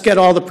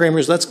all the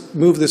premiers, let's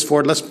move this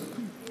forward, let's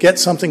get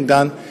something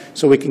done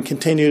so we can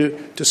continue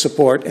to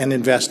support and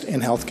invest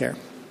in health care.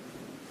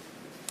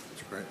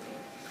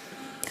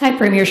 Hi,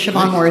 Premier.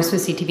 Siobhan Morris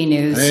with CTV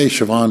News. Hey,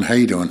 Siobhan. How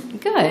you doing?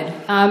 Good.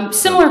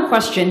 Similar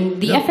question.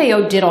 The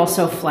FAO did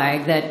also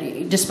flag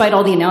that despite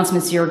all the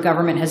announcements your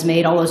government has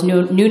made, all those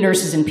new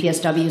nurses and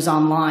PSWs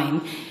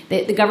online,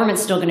 the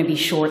government's still going to be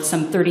short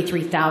some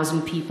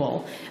 33,000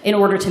 people in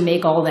order to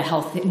make all the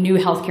new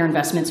healthcare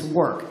investments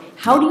work.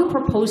 How do you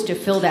propose to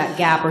fill that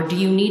gap, or do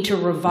you need to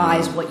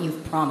revise what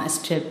you've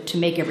promised to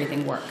make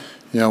everything work?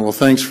 Yeah, well,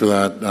 thanks for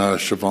that,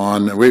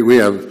 Siobhan. We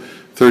have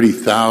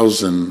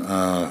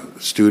 30,000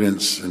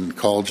 students in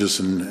colleges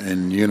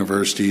and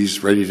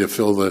universities ready to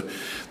fill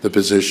the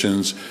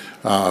positions.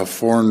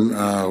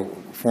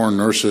 Foreign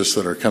nurses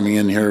that are coming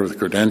in here with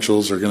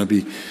credentials are going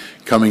to be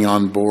coming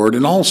on board.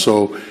 And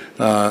also,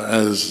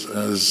 as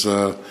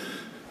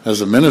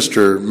the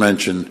minister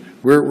mentioned,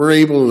 we're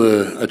able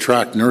to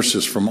attract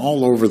nurses from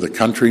all over the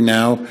country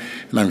now,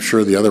 and I'm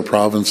sure the other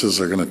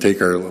provinces are going to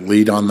take our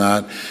lead on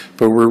that.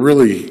 But we're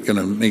really going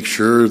to make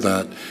sure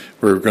that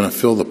we're going to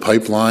fill the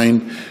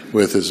pipeline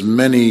with as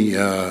many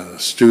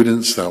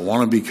students that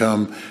want to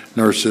become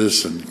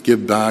nurses and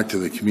give back to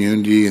the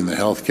community and the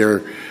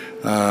healthcare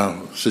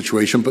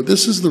situation. But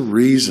this is the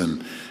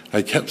reason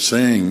I kept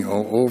saying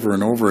over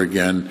and over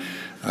again,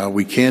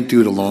 we can't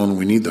do it alone.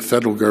 We need the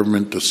federal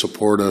government to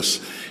support us.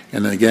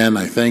 And again,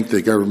 I thank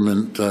the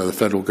government, the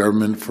federal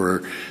government,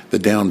 for the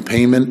down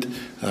payment.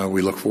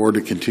 We look forward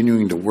to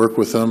continuing to work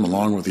with them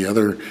along with the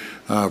other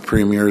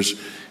premiers.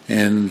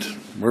 And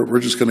we're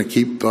just going to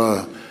keep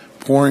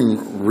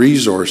pouring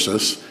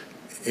resources,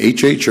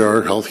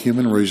 HHR, Health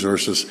Human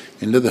Resources,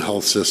 into the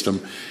health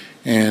system.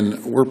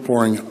 And we're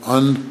pouring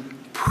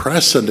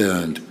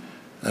unprecedented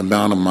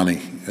amount of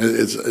money.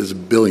 It's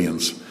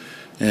billions.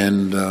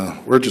 And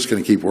we're just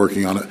going to keep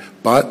working on it.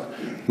 But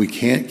we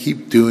can't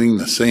keep doing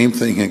the same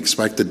thing and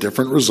expect a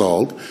different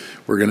result.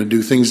 We're going to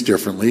do things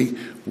differently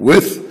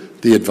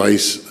with the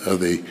advice of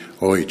the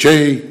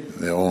OHA,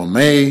 the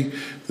OMA,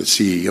 the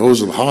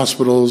CEOs of the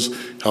hospitals,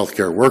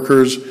 healthcare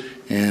workers,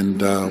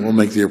 and we'll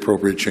make the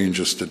appropriate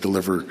changes to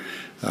deliver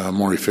a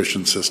more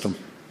efficient system.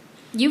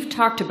 You've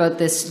talked about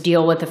this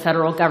deal with the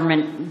federal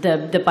government,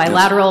 the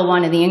bilateral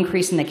one and the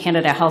increase in the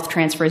Canada Health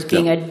transfers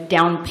being a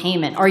down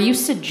payment. Are you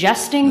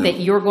suggesting that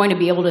you're going to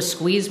be able to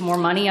squeeze more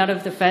money out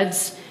of the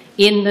feds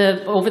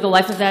over the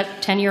life of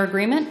that 10-year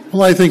agreement?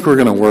 Well, I think we're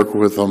going to work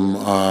with them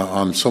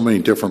on so many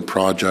different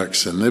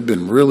projects, and they've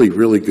been really,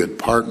 really good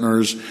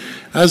partners.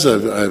 As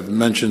I've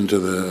mentioned to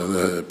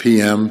the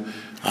PM,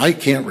 I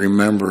can't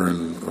remember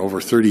in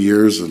over 30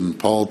 years in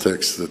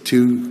politics the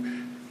two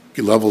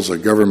levels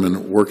of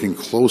government working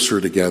closer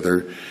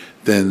together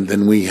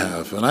than we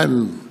have. And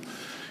I'm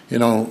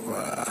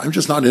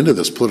just not into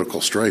this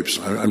political stripes.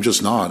 I'm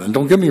just not. And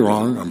don't get me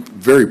wrong, I'm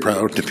very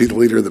proud to be the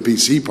leader of the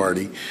PC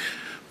party,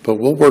 but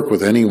we'll work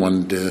with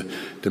anyone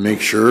to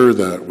make sure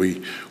that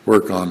we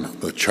work on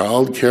the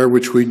child care,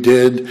 which we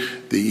did,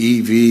 the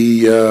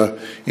EV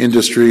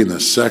industry and the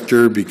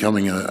sector,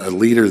 becoming a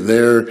leader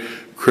there,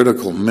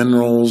 critical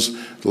minerals,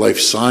 life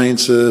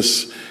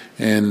sciences,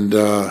 and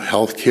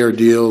healthcare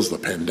deals, the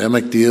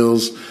pandemic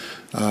deals,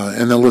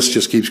 and the list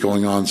just keeps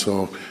going on.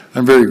 So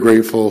I'm very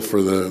grateful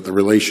for the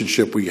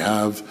relationship we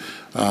have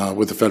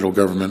with the federal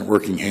government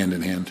working hand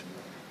in hand.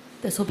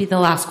 This will be the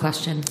last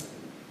question.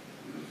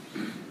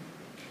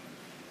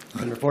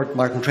 Report,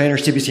 Martin Traynor,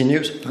 CBC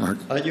News.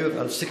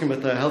 Sticking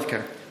with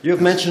healthcare, you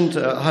have mentioned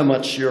how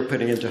much you're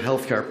putting into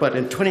healthcare, but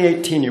in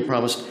 2018 you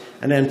promised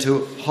an end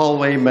to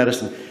hallway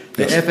medicine.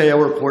 The FAO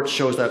report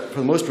shows that for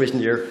the most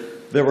recent year,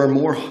 there were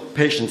more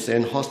patients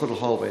in hospital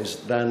hallways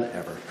than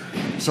ever.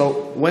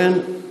 So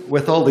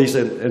with all these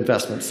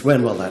investments,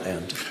 when will that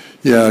end?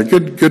 Yeah,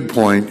 good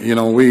point. You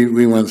know,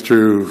 we went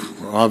through,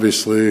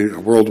 obviously, a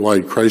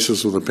worldwide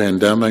crisis with the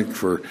pandemic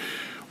for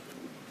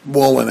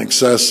well in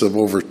excess of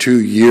over 2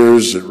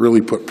 years. It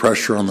really put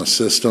pressure on the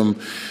system.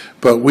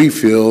 But we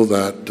feel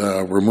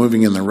that we're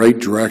moving in the right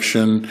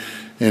direction.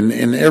 And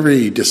in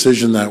every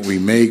decision that we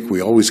make,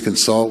 we always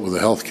consult with the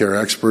healthcare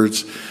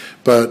experts.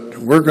 But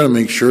we're going to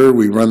make sure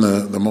we run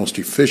the most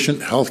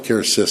efficient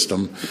healthcare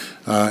system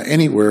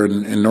anywhere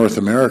in North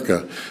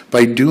America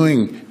by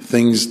doing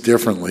things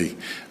differently,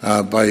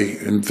 by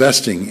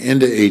investing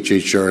into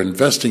HHR,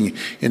 investing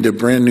into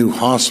brand new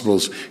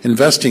hospitals,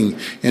 investing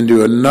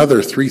into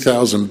another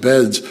 3,000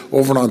 beds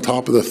over and on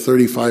top of the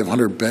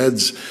 3,500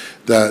 beds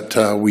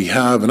that we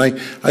have. And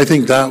I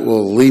think that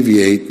will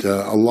alleviate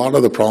a lot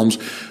of the problems.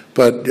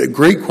 But a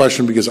great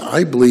question, because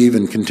I believe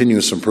in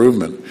continuous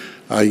improvement.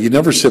 You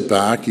never sit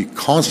back. You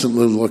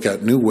constantly look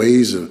at new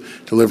ways of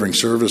delivering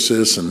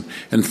services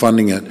and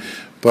funding it.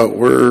 But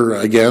we're,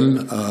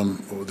 again,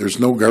 there's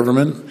no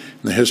government in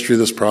the history of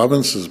this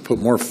province that's put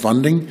more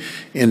funding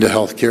into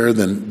healthcare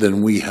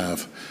than we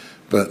have.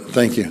 But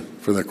thank you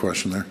for that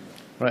question there.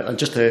 Right, and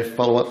just to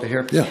follow up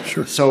here. Yeah,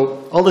 sure.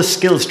 So all this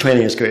skills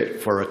training is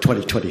great for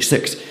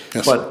 2026.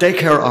 Yes. But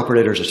daycare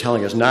operators are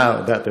telling us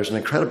now that there's an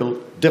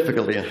incredible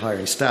difficulty in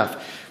hiring staff.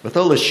 With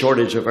all this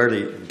shortage of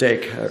early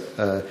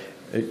daycare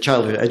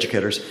childhood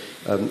educators,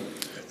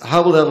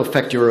 how will that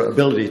affect your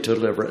ability to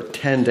deliver a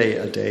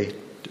 $10 a day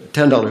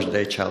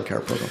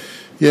childcare program?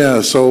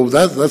 Yeah, so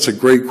that's a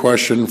great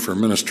question for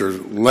Minister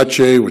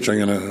Lecce, which I'm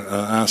going to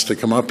ask to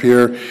come up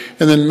here,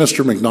 and then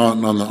Mr.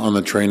 McNaughton on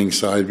the training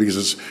side, because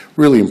it's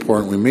really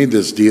important. We made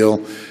this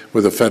deal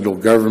with the federal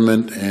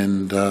government,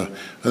 and I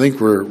think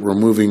we're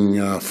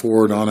moving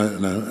forward on it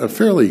in a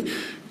fairly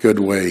good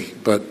way.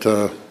 But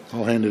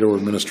I'll hand it over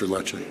to Minister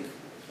Lecce.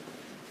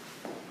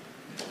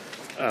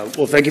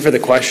 Well, thank you for the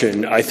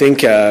question. I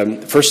think,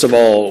 first of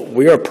all,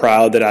 we are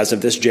proud that as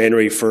of this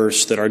January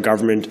 1st, that our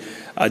government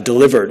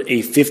delivered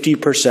a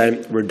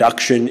 50%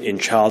 reduction in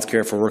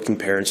childcare for working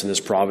parents in this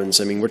province.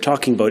 I mean, we're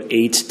talking about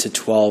 $8,000 to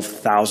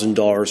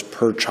 $12,000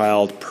 per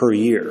child per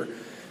year.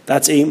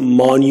 That's a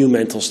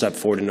monumental step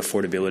forward in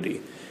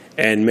affordability.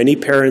 And many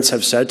parents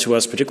have said to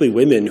us, particularly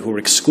women, who were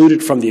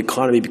excluded from the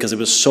economy because it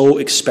was so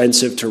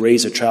expensive to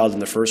raise a child in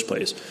the first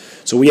place.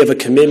 So we have a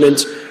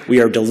commitment. We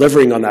are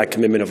delivering on that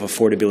commitment of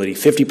affordability,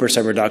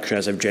 50% reduction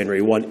as of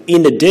January 1,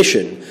 in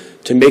addition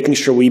to making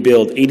sure we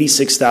build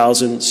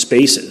 86,000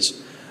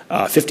 spaces,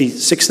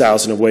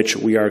 56,000 of which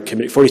we are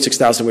committed,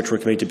 46,000 of which we're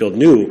committed to build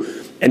new.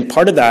 And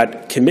part of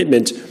that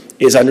commitment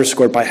is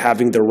underscored by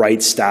having the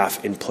right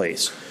staff in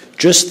place.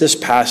 Just this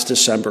past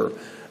December,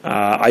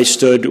 I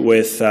stood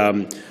with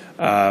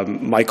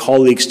my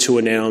colleagues to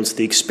announce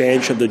the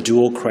expansion of the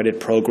dual credit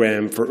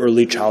program for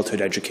early childhood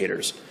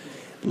educators,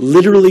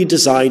 literally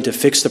designed to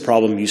fix the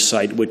problem you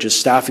cite, which is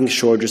staffing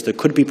shortages that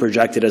could be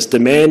projected as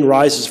demand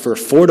rises for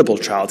affordable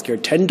childcare,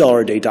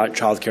 $10 a day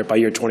childcare by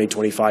year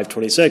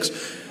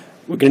 2025-26.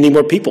 We're going to need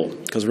more people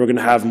because we're going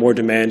to have more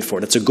demand for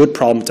it. It's a good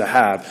problem to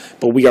have,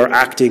 but we are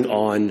acting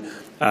on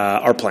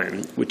our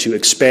plan to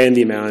expand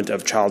the amount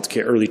of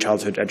early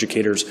childhood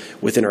educators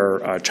within our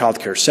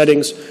childcare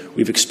settings.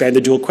 We've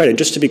expanded dual credit. And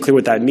just to be clear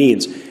what that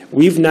means,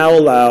 we've now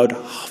allowed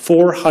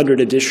 400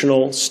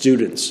 additional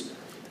students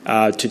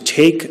to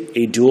take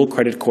a dual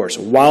credit course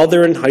while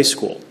they're in high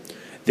school.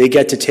 They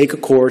get to take a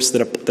course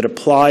that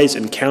applies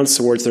and counts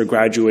towards their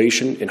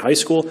graduation in high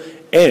school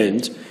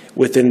and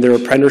within their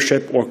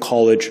apprenticeship or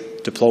college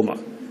diploma.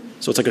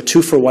 So it's like a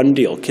 2-for-1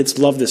 deal. Kids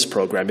love this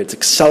program. It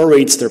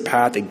accelerates their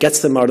path. It gets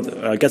them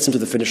gets them to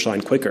the finish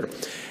line quicker.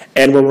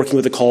 And we're working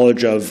with the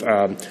College of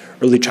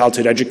Early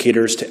Childhood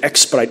Educators to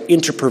expedite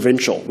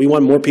interprovincial. We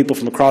want more people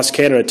from across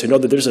Canada to know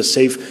that there's a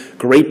safe,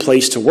 great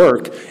place to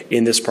work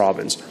in this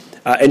province.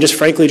 And just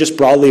frankly, just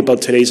broadly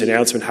about today's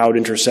announcement, how it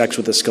intersects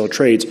with the skilled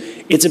trades,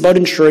 it's about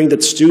ensuring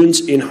that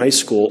students in high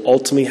school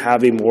ultimately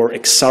have a more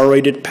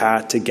accelerated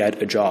path to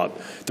get a job.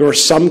 There are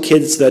some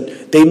kids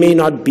that they may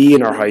not be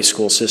in our high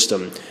school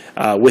system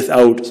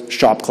without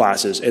shop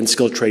classes and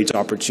skilled trades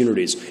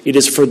opportunities. It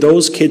is for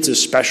those kids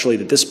especially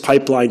that this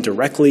pipeline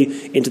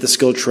directly into the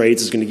skilled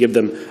trades is going to give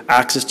them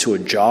access to a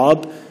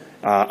job,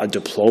 a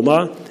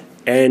diploma,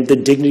 and the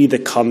dignity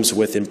that comes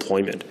with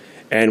employment.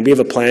 And we have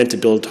a plan to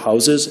build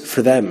houses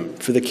for them,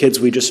 for the kids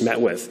we just met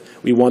with.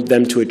 We want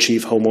them to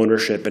achieve home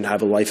ownership and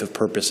have a life of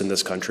purpose in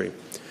this country.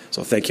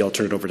 So thank you. I'll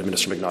turn it over to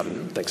Minister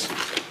McNaughton. Thanks.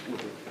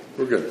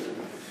 We're good.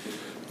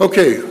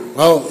 Okay.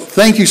 Well,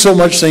 thank you so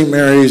much, St.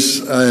 Mary's,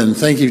 and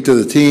thank you to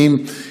the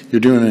team. You're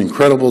doing an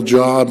incredible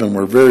job, and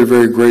we're very,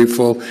 very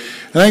grateful.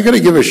 And I got to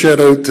give a shout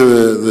out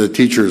to the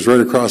teachers right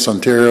across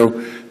Ontario.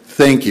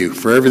 Thank you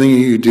for everything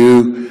you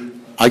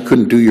do. I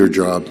couldn't do your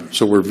job,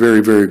 so we're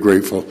very, very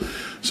grateful.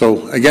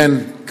 So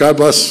again, God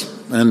bless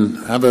and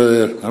have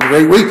a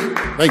great week.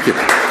 Thank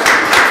you.